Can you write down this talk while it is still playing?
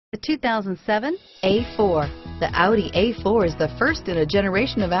The 2007 A4. The Audi A4 is the first in a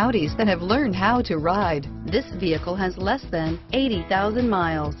generation of Audis that have learned how to ride. This vehicle has less than 80,000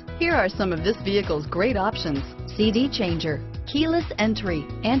 miles. Here are some of this vehicle's great options: CD changer, keyless entry,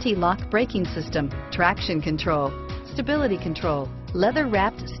 anti-lock braking system, traction control, stability control,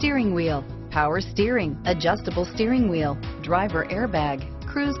 leather-wrapped steering wheel, power steering, adjustable steering wheel, driver airbag,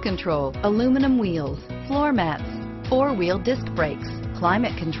 cruise control, aluminum wheels, floor mats, four-wheel disc brakes,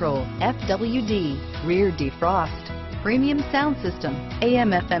 climate control, FWD, rear defrost, premium sound system,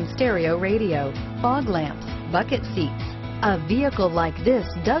 AM/FM stereo radio, fog lamps, bucket seats. A vehicle like this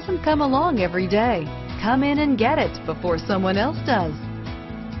doesn't come along every day. Come in and get it before someone else does.